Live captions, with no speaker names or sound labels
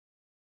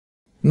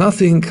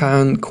Nothing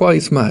can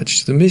quite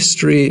match the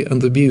mystery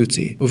and the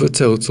beauty of a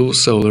total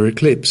solar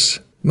eclipse.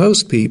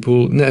 Most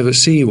people never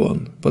see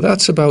one, but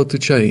that's about to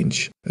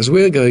change, as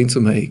we're going to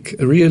make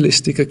a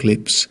realistic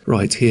eclipse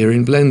right here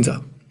in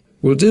Blender.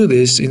 We'll do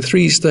this in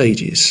 3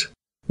 stages,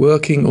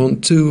 working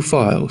on 2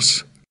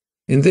 files.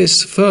 In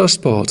this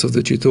first part of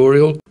the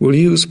tutorial, we'll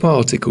use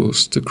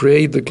particles to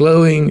create the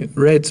glowing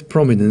red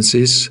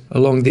prominences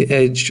along the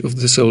edge of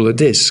the solar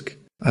disk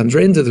and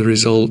render the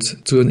result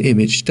to an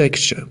image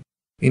texture.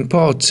 In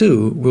part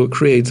 2, we'll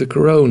create the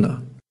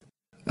corona.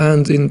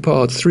 And in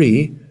part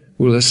 3,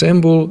 we'll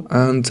assemble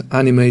and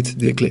animate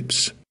the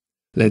eclipse.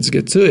 Let's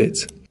get to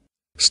it.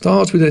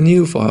 Start with a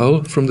new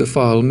file from the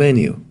File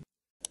menu.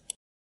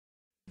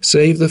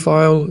 Save the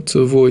file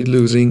to avoid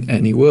losing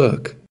any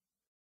work.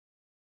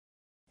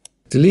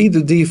 Delete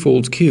the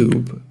default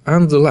cube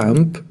and the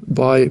lamp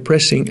by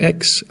pressing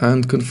X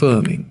and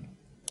confirming.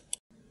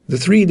 The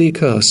 3D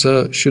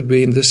cursor should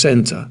be in the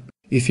center.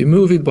 If you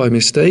move it by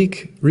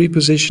mistake,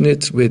 reposition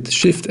it with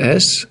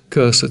Shift-S,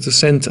 cursor to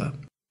center.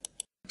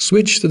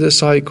 Switch to the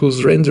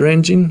Cycles render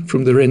engine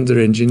from the Render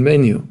Engine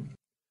menu.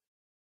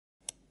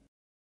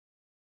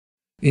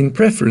 In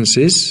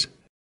Preferences,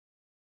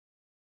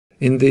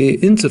 in the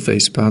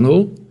Interface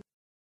panel,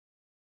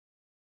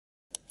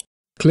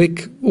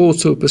 click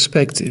Auto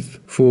Perspective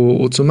for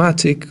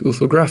automatic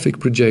orthographic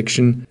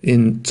projection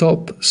in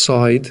top,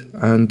 side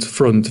and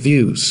front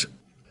views.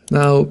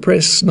 Now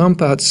press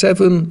numpad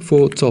 7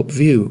 for top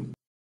view.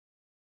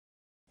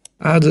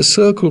 Add a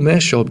circle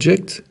mesh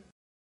object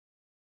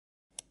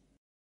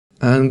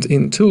and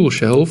in Tool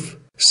Shelf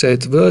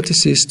set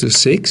vertices to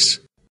 6,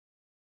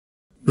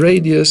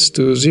 radius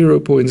to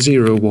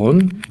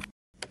 0.01,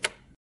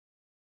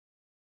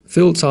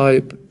 fill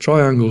type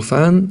triangle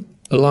fan,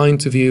 align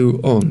to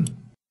view on.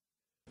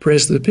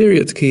 Press the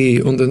period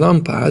key on the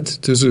numpad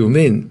to zoom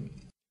in.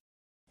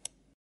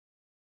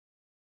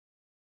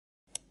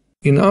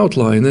 In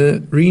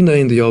Outliner,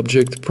 rename the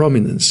object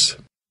Prominence.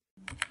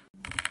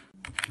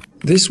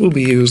 This will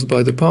be used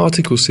by the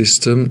particle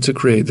system to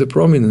create the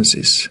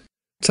prominences.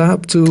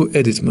 Tab to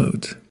Edit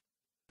Mode.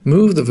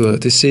 Move the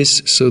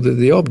vertices so that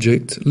the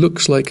object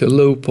looks like a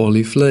low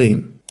poly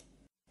flame.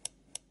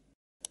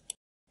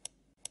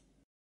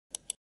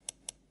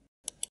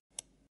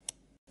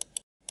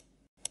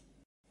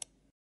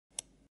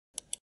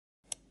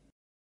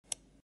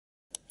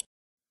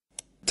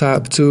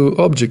 Tab to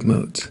Object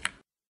Mode.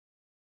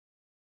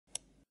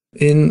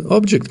 In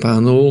Object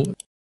Panel,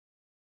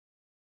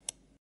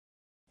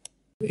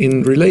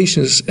 in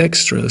Relations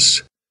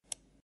Extras,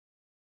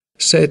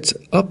 set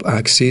Up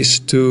Axis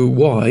to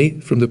Y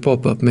from the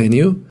pop-up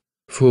menu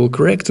for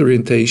correct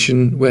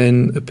orientation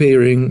when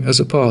appearing as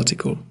a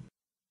particle.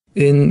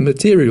 In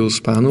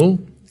Materials panel,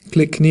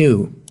 click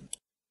New.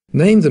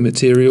 Name the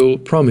material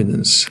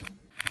Prominence.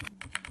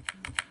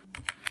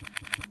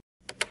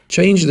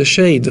 Change the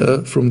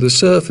shader from the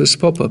Surface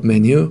pop-up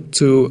menu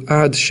to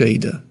Add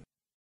Shader.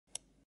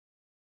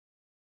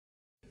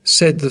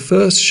 Set the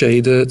first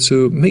shader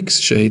to Mix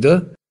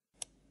Shader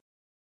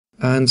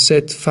and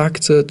set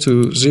Factor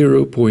to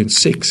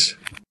 0.6.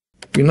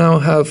 We now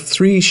have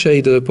 3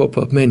 shader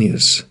pop-up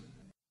menus.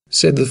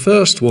 Set the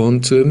first one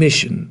to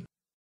Emission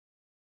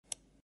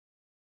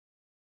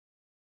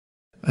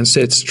and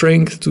set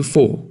Strength to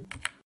 4.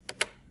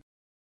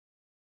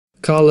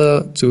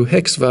 Color to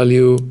hex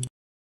value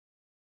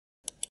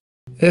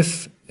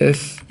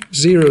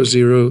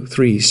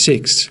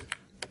FF0036.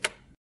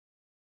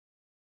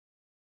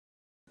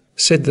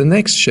 Set the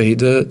next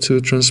shader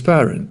to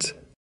Transparent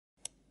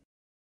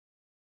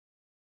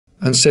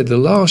and set the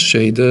last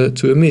shader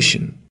to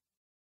Emission.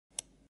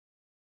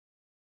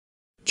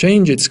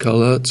 Change its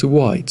color to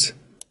white.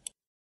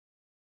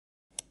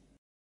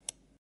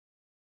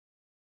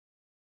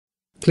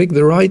 Click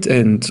the right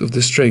end of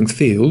the Strength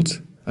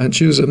field and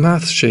choose a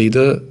Math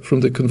shader from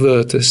the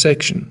Converter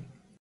section.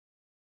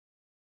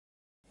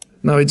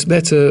 Now it's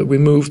better we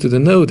move to the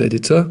node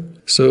editor,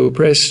 so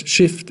press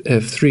Shift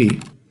F3.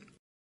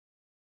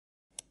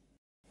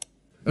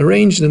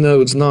 Arrange the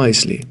nodes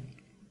nicely.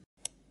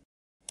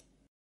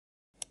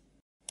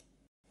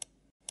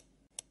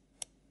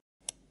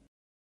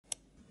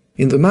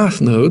 In the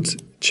Math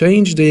node,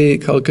 change the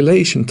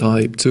calculation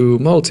type to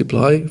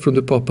Multiply from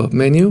the pop-up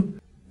menu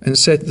and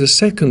set the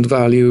second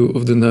value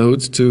of the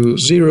node to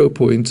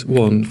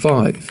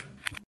 0.15.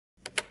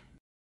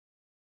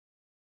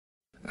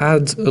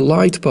 Add a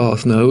Light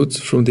Path node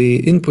from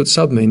the Input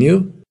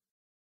submenu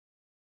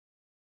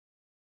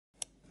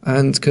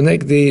and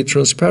connect the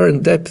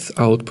Transparent Depth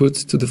output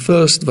to the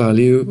first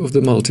value of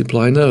the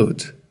Multiply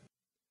node.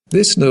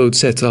 This node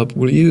setup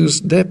will use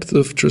depth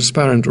of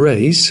transparent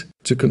rays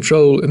to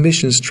control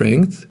emission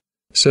strength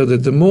so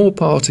that the more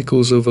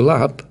particles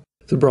overlap,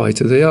 the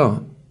brighter they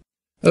are.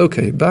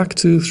 OK, back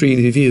to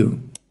 3D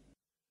view.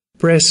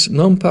 Press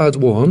numpad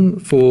 1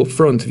 for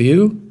front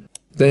view,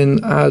 then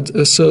add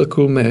a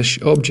circle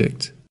mesh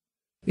object.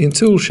 In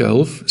Tool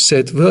Shelf,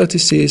 set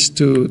vertices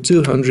to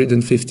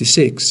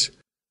 256,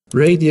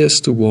 radius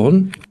to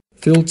 1,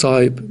 fill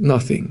type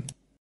nothing.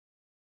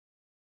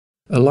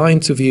 Align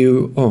to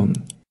view on.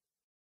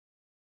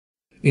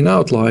 In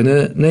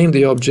Outliner, name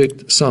the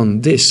object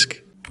Sun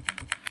Disk.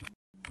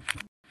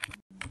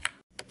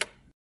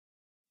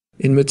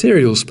 In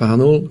Materials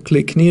panel,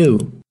 click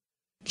New.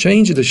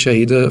 Change the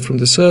shader from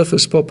the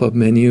Surface pop-up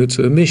menu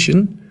to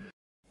Emission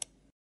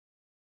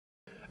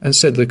and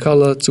set the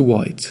color to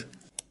white.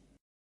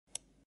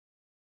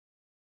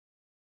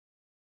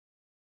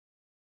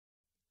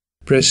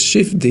 Press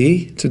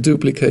Shift-D to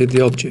duplicate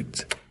the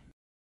object.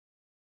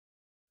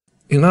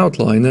 In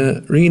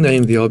Outliner,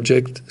 rename the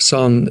object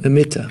Sun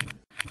Emitter.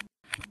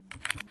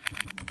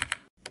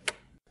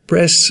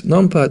 Press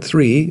Numpad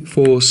 3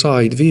 for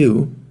Side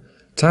View,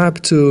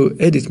 tab to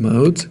Edit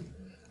Mode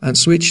and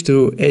switch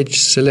to Edge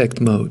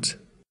Select Mode.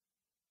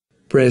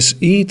 Press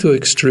E to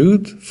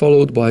extrude,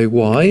 followed by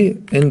Y,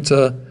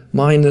 enter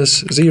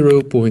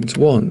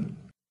 -0.1.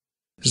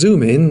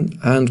 Zoom in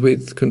and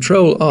with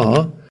Ctrl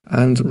R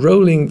and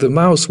rolling the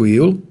mouse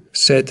wheel,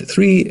 set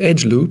 3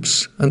 edge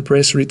loops and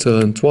press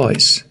Return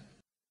twice.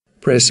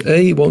 Press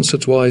A once or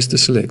twice to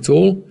select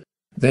all,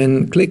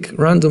 then click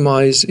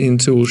Randomize in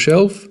Tool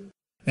Shelf,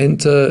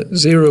 enter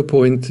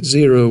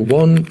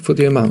 0.01 for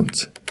the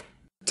amount.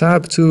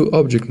 Tab to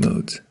Object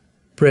Mode.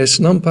 Press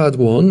Numpad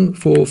 1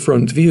 for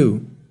Front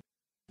View.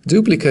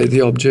 Duplicate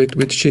the object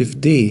with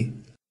Shift-D.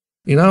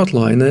 In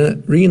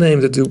Outliner,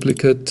 rename the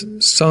duplicate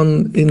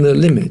Sun Inner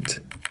Limit.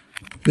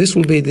 This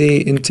will be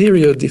the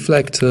interior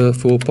deflector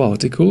for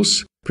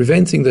particles,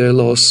 preventing their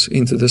loss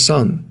into the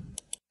Sun.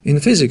 In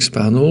Physics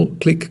panel,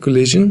 click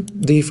Collision.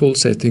 Default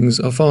settings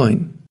are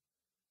fine.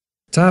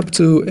 Tab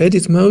to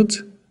Edit Mode.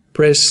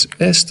 Press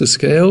S to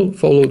scale,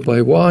 followed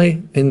by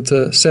Y,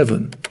 enter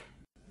 7.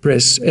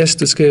 Press S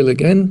to scale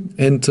again,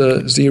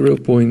 enter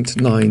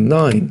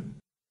 0.99.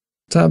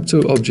 Tab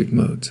to Object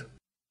Mode.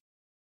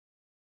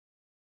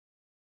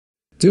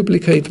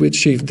 Duplicate with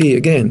Shift-D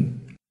again.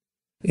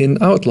 In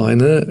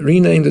Outliner,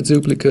 rename the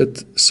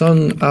duplicate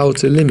Sun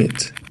Outer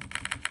Limit.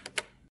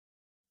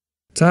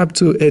 Tab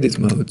to Edit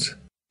Mode.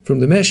 From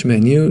the Mesh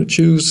menu,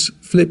 choose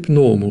Flip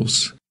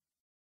Normals.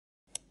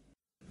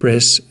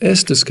 Press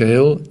S to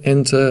scale,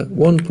 enter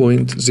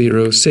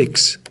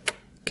 1.06.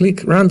 Click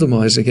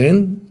Randomize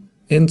again,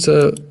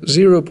 enter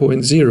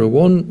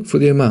 0.01 for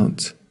the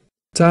amount.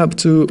 Tab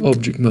to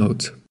Object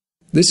Mode.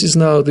 This is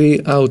now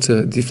the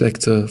outer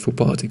deflector for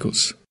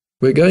particles.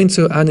 We're going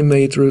to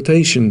animate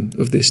rotation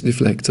of this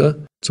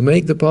deflector to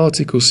make the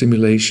particle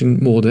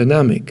simulation more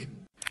dynamic.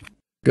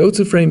 Go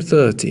to frame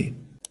 30.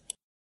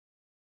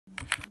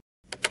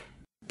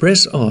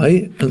 Press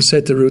I and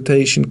set the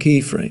rotation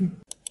keyframe.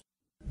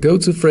 Go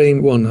to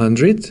frame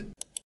 100.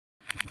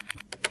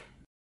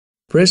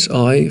 Press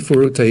I for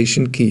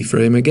rotation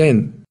keyframe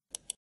again.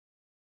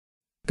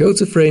 Go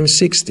to frame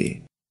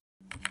 60.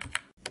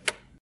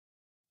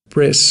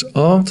 Press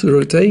R to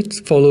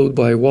rotate, followed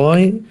by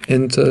Y,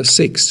 enter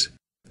 6.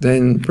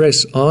 Then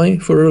press I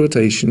for a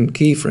rotation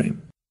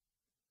keyframe.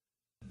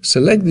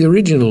 Select the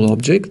original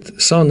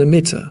object, Sun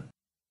Emitter.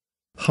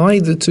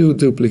 Hide the 2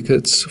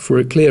 duplicates for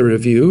a clearer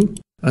view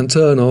and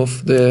turn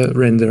off their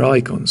render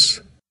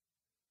icons.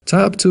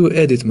 Tab to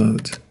Edit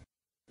Mode.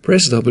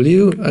 Press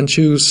W and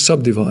choose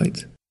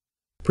Subdivide.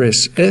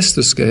 Press S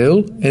to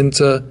scale,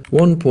 enter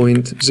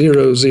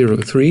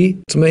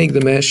 1.003 to make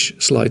the mesh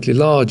slightly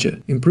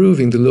larger,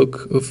 improving the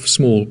look of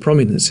small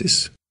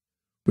prominences.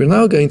 We're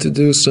now going to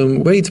do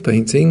some weight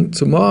painting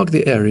to mark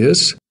the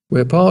areas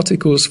where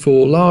particles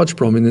for large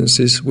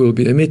prominences will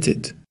be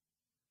emitted.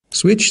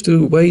 Switch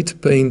to Weight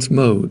Paint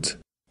mode.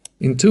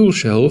 In Tool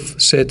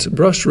Shelf, set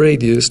Brush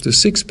Radius to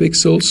 6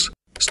 pixels,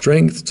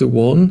 Strength to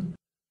 1,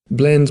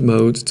 Blend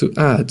Mode to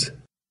Add.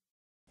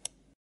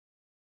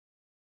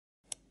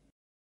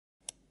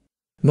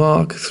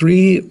 Mark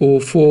 3 or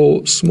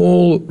 4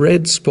 small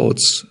red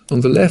spots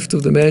on the left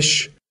of the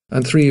mesh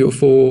and 3 or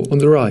 4 on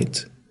the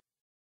right.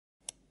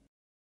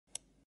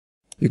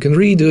 You can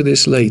redo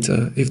this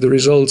later if the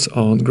results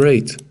aren't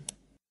great.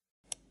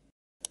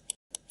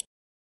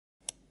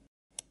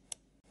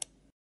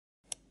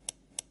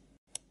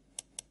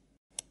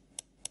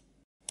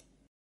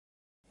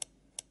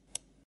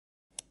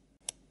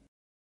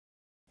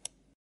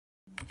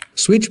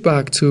 Switch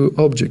back to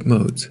Object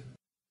Mode.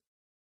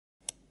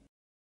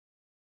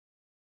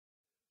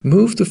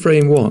 Move to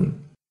frame 1.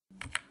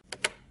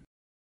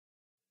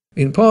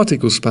 In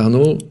Particles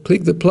panel,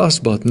 click the plus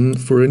button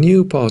for a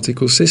new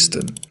particle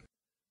system.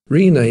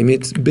 Rename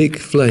it Big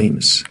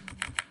Flames.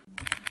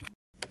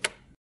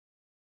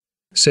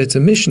 Set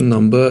emission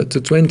number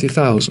to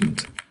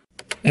 20,000.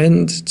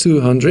 End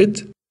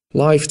 200,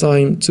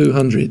 lifetime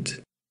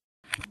 200.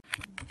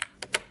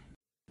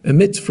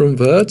 Emit from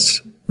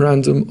verts,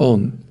 random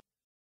on.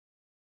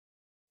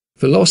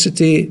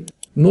 Velocity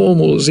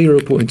normal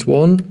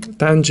 0.1,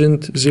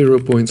 tangent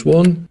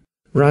 0.1,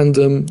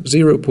 random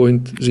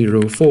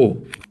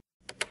 0.04.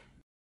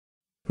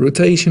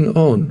 Rotation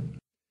on.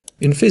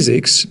 In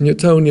physics,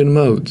 Newtonian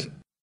mode.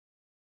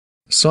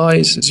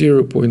 Size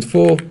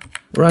 0.4,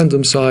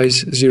 random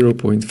size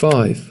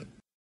 0.5.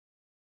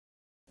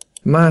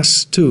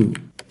 Mass 2.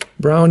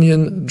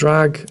 Brownian,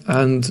 drag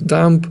and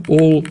damp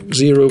all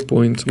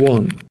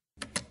 0.1.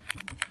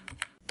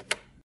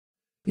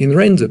 In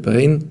render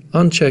pane,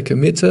 uncheck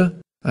emitter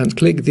and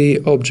click the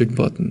object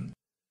button.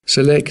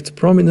 Select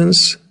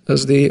prominence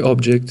as the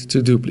object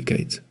to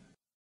duplicate.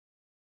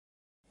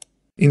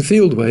 In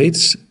field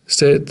weights,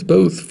 set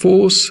both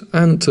force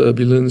and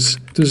turbulence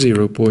to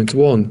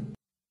 0.1.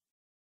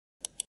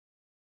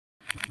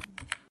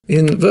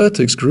 In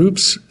vertex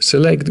groups,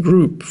 select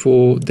Group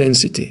for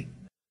density.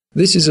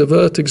 This is a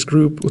vertex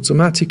group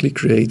automatically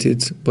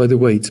created by the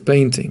weight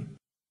painting.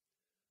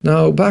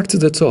 Now back to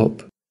the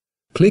top.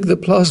 Click the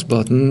plus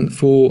button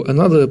for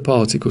another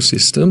particle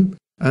system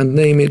and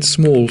name it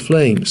Small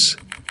Flames.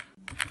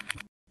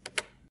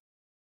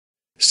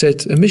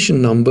 Set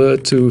emission number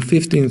to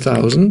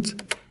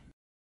 15,000,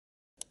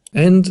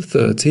 end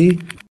 30,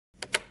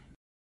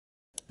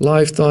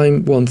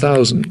 lifetime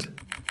 1000.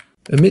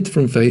 Emit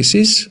from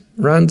faces,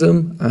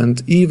 random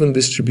and even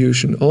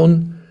distribution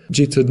on,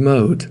 jittered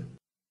mode.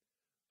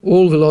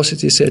 All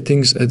velocity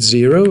settings at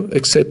 0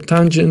 except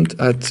tangent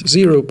at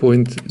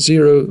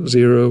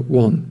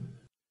 0.001.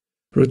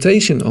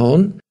 Rotation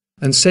on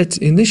and set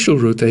initial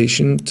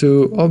rotation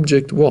to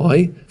object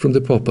Y from the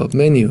pop-up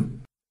menu.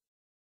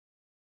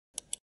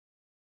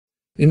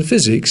 In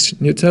physics,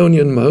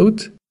 Newtonian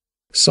mode,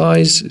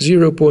 size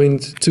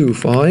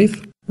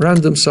 0.25,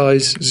 random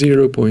size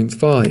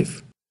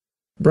 0.5.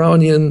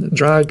 Brownian,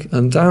 drag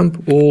and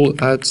damp all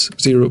at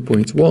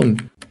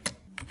 0.1.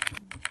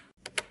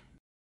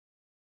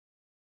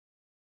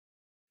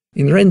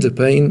 In render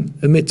pane,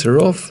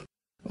 emitter off,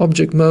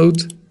 object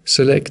mode,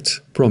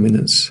 select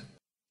prominence.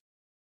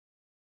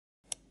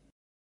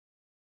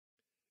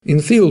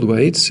 In field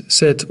weights,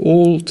 set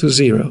all to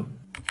 0.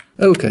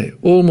 OK,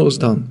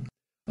 almost done.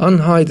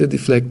 Unhide the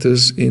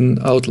deflectors in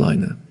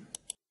Outliner.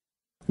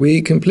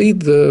 We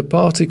complete the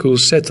particle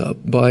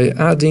setup by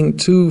adding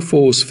 2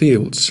 force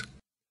fields.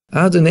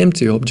 Add an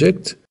empty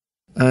object,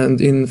 and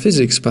in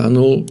Physics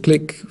panel,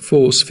 click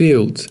Force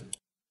Field.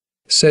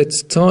 Set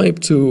type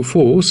to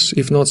force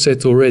if not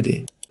set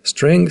already.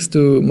 Strength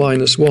to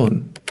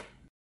 -1.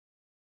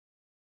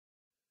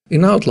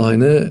 In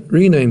Outliner,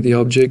 rename the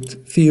object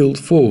Field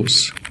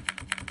Force.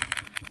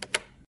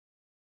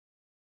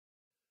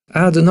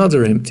 Add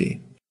another empty.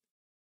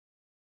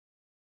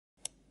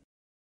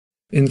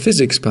 In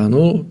Physics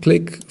panel,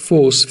 click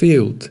Force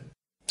Field.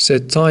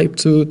 Set type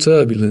to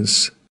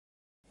turbulence.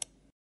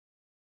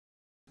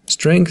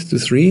 Strength to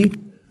 3,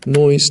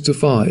 noise to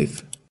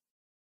 5.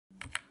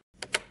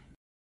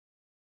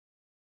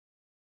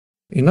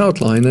 In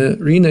Outliner,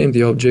 rename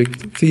the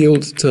object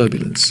Field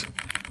Turbulence.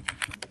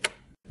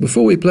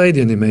 Before we play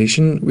the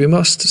animation, we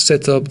must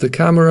set up the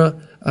camera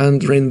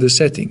and render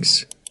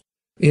settings.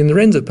 In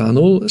Render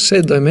panel,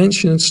 set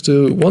dimensions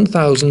to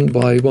 1000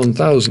 by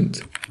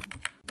 1000.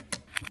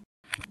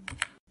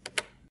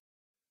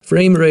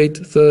 Frame rate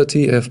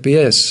 30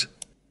 fps.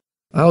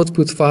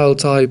 Output file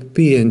type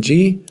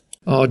PNG,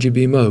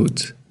 RGB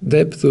mode.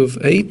 Depth of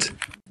 8,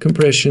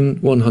 compression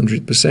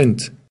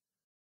 100%.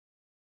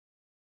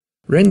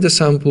 Render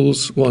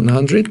samples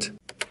 100.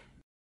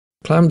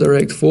 Clamp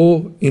direct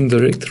 4,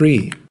 indirect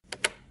 3.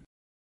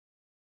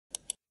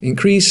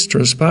 Increase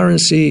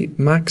transparency,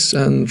 max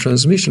and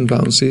transmission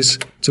bounces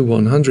to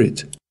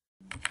 100.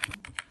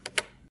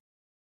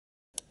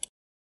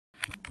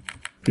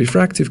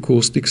 Refractive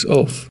caustics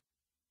off.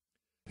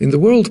 In the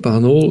World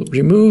panel,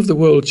 remove the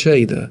World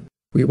shader.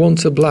 We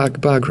want a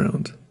black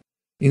background.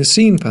 In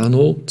Scene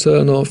panel,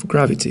 turn off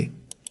gravity.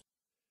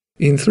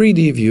 In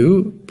 3D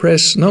view,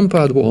 press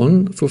numpad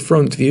 1 for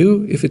front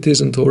view if it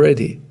isn't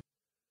already.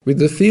 With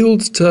the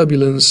field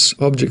turbulence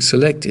object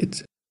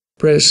selected,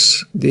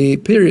 press the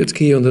period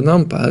key on the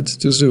numpad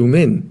to zoom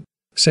in,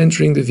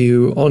 centering the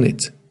view on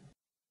it.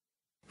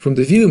 From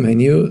the View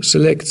menu,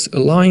 select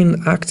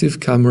Align Active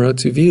Camera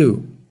to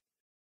View.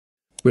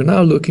 We're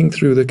now looking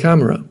through the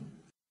camera.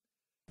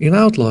 In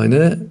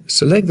Outliner,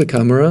 select the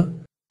camera,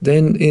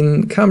 then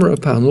in Camera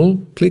panel,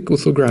 click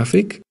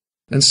Orthographic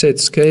and set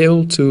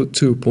Scale to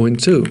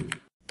 2.2.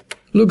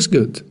 Looks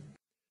good.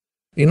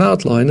 In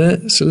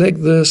Outliner,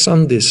 select the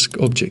SunDisk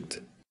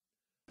object.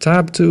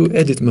 Tab to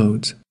Edit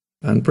Mode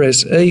and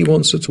press A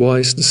once or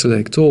twice to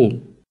select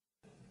all.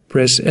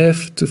 Press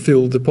F to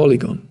fill the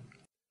polygon.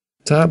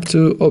 Tab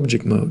to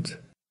Object Mode.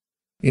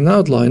 In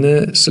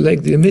Outliner,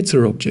 select the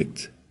emitter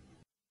object.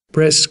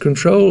 Press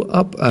Ctrl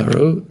up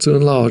arrow to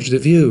enlarge the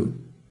view.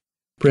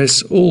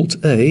 Press Alt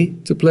A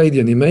to play the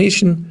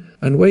animation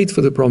and wait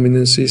for the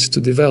prominences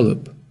to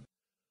develop.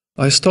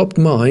 I stopped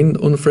mine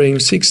on frame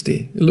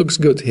 60. It looks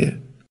good here.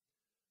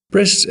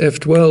 Press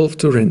F12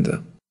 to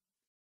render.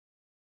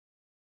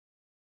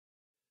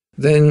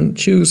 Then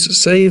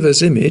choose Save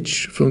as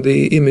Image from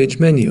the Image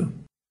menu.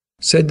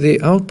 Set the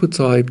output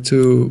type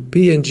to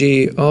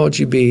PNG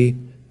RGB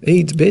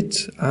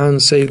 8-bit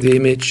and save the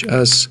image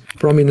as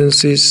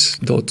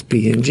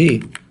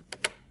prominences.png.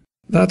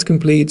 That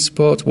completes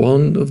part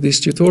 1 of this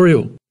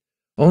tutorial.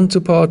 On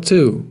to part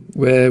 2,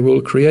 where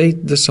we'll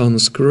create the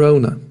sun's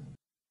corona.